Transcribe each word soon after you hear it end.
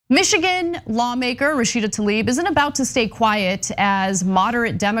Michigan lawmaker Rashida Tlaib isn't about to stay quiet as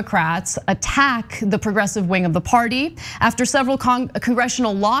moderate Democrats attack the progressive wing of the party. After several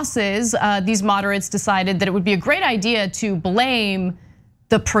congressional losses, these moderates decided that it would be a great idea to blame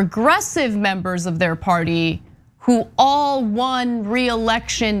the progressive members of their party who all won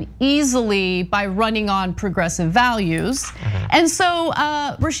re-election easily by running on progressive values. And so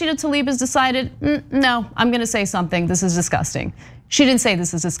Rashida Tlaib has decided, no, I'm gonna say something, this is disgusting. She didn't say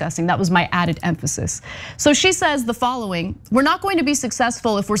this is disgusting, that was my added emphasis. So she says the following: we're not going to be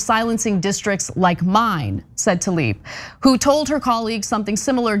successful if we're silencing districts like mine, said Tlaib, who told her colleagues something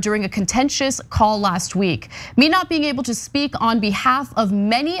similar during a contentious call last week. Me not being able to speak on behalf of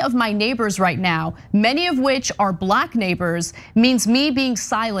many of my neighbors right now, many of which are black neighbors, means me being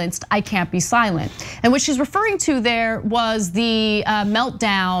silenced, I can't be silent. And what she's referring to there was the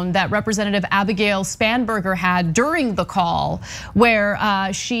meltdown that Representative Abigail Spanberger had during the call,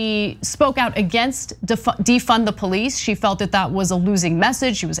 where she spoke out against defund the police. She felt that that was a losing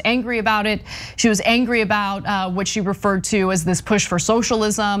message. She was angry about it. She was angry about what she referred to as this push for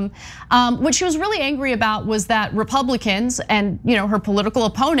socialism. What she was really angry about was that Republicans and her political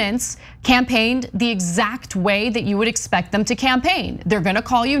opponents campaigned the exact way that you would expect them to campaign. They're gonna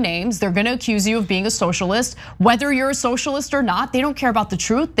call you names. They're gonna accuse you of being a socialist. Whether you're a socialist or not, they don't care about the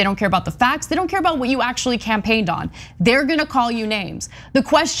truth. They don't care about the facts. They don't care about what you actually campaigned on. They're gonna call you names. The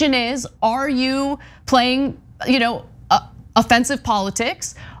question is, are you playing, offensive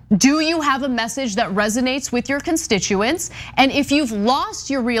politics? Do you have a message that resonates with your constituents? And if you've lost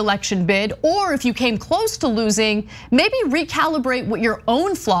your re-election bid, or if you came close to losing, maybe recalibrate what your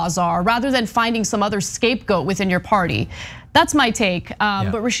own flaws are rather than finding some other scapegoat within your party. That's my take,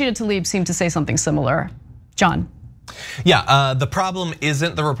 but Rashida Tlaib seemed to say something similar. John. Yeah, the problem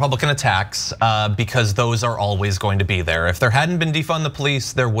isn't the Republican attacks because those are always going to be there. If there hadn't been defund the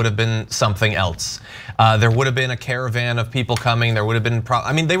police, there would have been something else. There would have been a caravan of people coming. There would have been,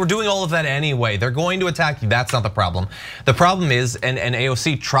 I mean, they were doing all of that anyway. They're going to attack you. That's not the problem. The problem is, and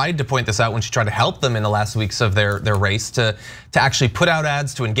AOC tried to point this out when she tried to help them in the last weeks of their race to actually put out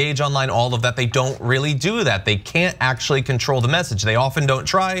ads, to engage online, all of that. They don't really do that. They can't actually control the message. They often don't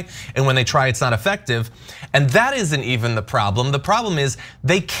try, and when they try, it's not effective. And that isn't even the problem. The problem is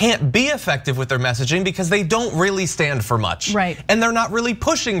they can't be effective with their messaging because they don't really stand for much. Right. And they're not really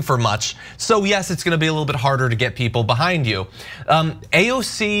pushing for much. So yes, it's gonna be a little bit harder to get people behind you.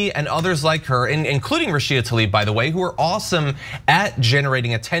 AOC and others like her, including Rashida Tlaib, by the way, who are awesome at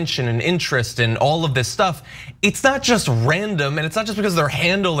generating attention and interest and all of this stuff. It's not just random, and it's not just because of their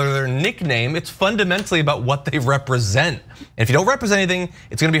handle or their nickname. It's fundamentally about what they represent. And if you don't represent anything,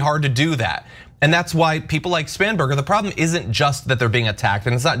 it's gonna be hard to do that. And that's why people like Spanberger, the problem isn't just that they're being attacked,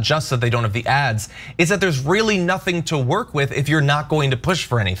 and it's not just that they don't have the ads, it's that there's really nothing to work with if you're not going to push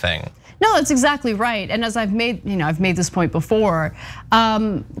for anything. No, that's exactly right. And as I've made this point before,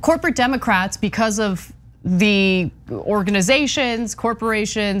 corporate Democrats, because of the organizations,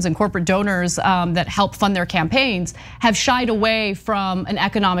 corporations, and corporate donors that help fund their campaigns, have shied away from an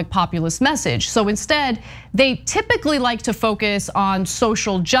economic populist message. So instead, they typically like to focus on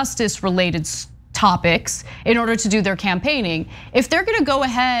social justice related topics in order to do their campaigning. If they're gonna go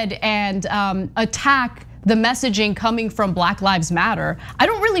ahead and attack the messaging coming from Black Lives Matter, I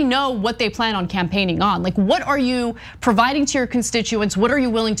don't really know what they plan on campaigning on. Like, what are you providing to your constituents? What are you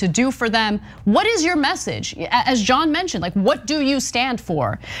willing to do for them? What is your message? As John mentioned, like, what do you stand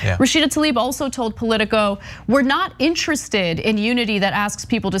for? Rashida Tlaib also told Politico, we're not interested in unity that asks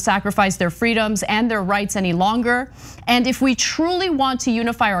people to sacrifice their freedoms and their rights any longer. And if we truly want to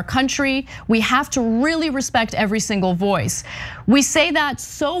unify our country, we have to really respect every single voice. We say that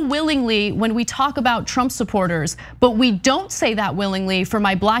so willingly when we talk about Trump supporters, but we don't say that willingly for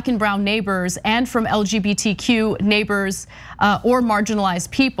my black and brown neighbors and from LGBTQ neighbors or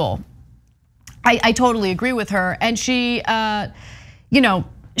marginalized people. I totally agree with her, and she,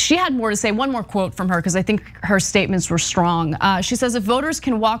 she had more to say. One more quote from her, because I think her statements were strong. She says, if voters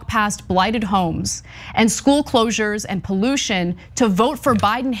can walk past blighted homes and school closures and pollution to vote for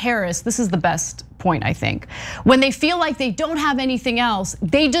Biden-Harris, this is the best point, I think. When they feel like they don't have anything else,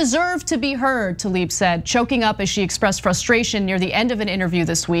 they deserve to be heard, Tlaib said, choking up as she expressed frustration near the end of an interview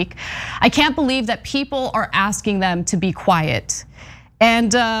this week. I can't believe that people are asking them to be quiet.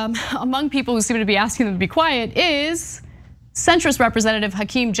 And among people who seem to be asking them to be quiet is Centrist Representative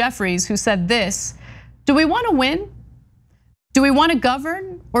Hakeem Jeffries, who said this: do we want to win? Do we want to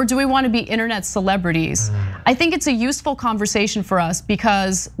govern, or do we want to be internet celebrities? I think it's a useful conversation for us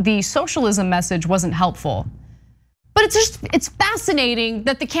because the socialism message wasn't helpful. But it's fascinating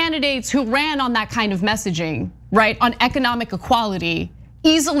that the candidates who ran on that kind of messaging, right, on economic equality,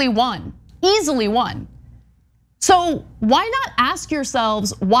 easily won, easily won. So why not ask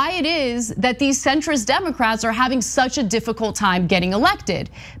yourselves why it is that these centrist Democrats are having such a difficult time getting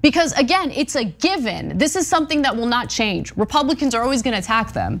elected? Because again, it's a given. This is something that will not change. Republicans are always gonna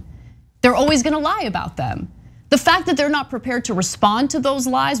attack them. They're always gonna lie about them. The fact that they're not prepared to respond to those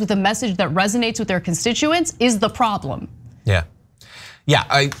lies with a message that resonates with their constituents is the problem. Yeah,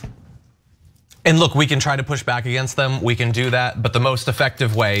 and look, we can try to push back against them, we can do that, but the most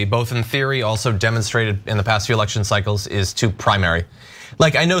effective way, both in theory, also demonstrated in the past few election cycles, is to primary.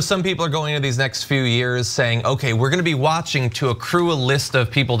 Like, I know some people are going into these next few years saying, okay, we're gonna be watching to accrue a list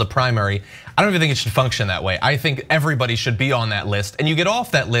of people to primary. I don't even think it should function that way. I think everybody should be on that list, and you get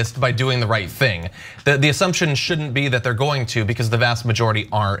off that list by doing the right thing. The assumption shouldn't be that they're going to, because the vast majority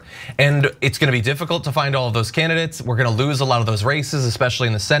aren't. And it's gonna be difficult to find all of those candidates. We're gonna lose a lot of those races, especially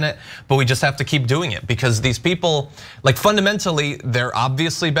in the Senate, but we just have to keep doing it because these people, like fundamentally, they're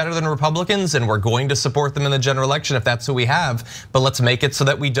obviously better than Republicans, and we're going to support them in the general election if that's who we have, but let's make it so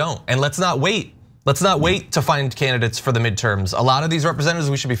that we don't. And let's not wait. Let's not wait to find candidates for the midterms. A lot of these representatives,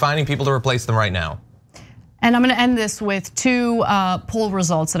 we should be finding people to replace them right now. And I'm gonna end this with two poll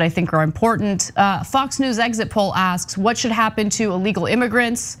results that I think are important. Fox News exit poll asks, what should happen to illegal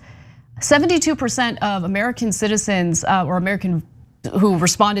immigrants? 72% of American citizens or American who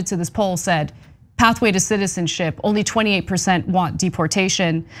responded to this poll said, pathway to citizenship. Only 28% want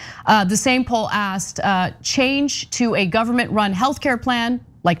deportation. The same poll asked, change to a government-run healthcare plan,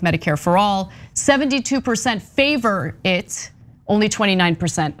 like Medicare for all. 72% favor it, only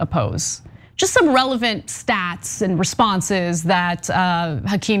 29% oppose. Just some relevant stats and responses that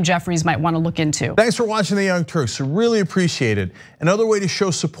Hakeem Jeffries might want to look into. Thanks for watching the Young Turks, really appreciate it. Another way to show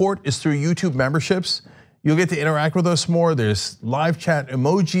support is through YouTube memberships. You'll get to interact with us more. There's live chat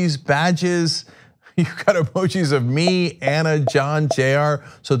emojis, badges. You've got emojis of me, Anna, John, JR.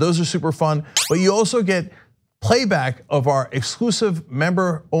 So those are super fun. But you also get playback of our exclusive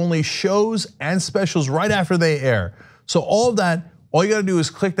member-only shows and specials right after they air. So all of that, all you gotta do is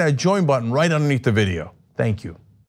click that join button right underneath the video. Thank you.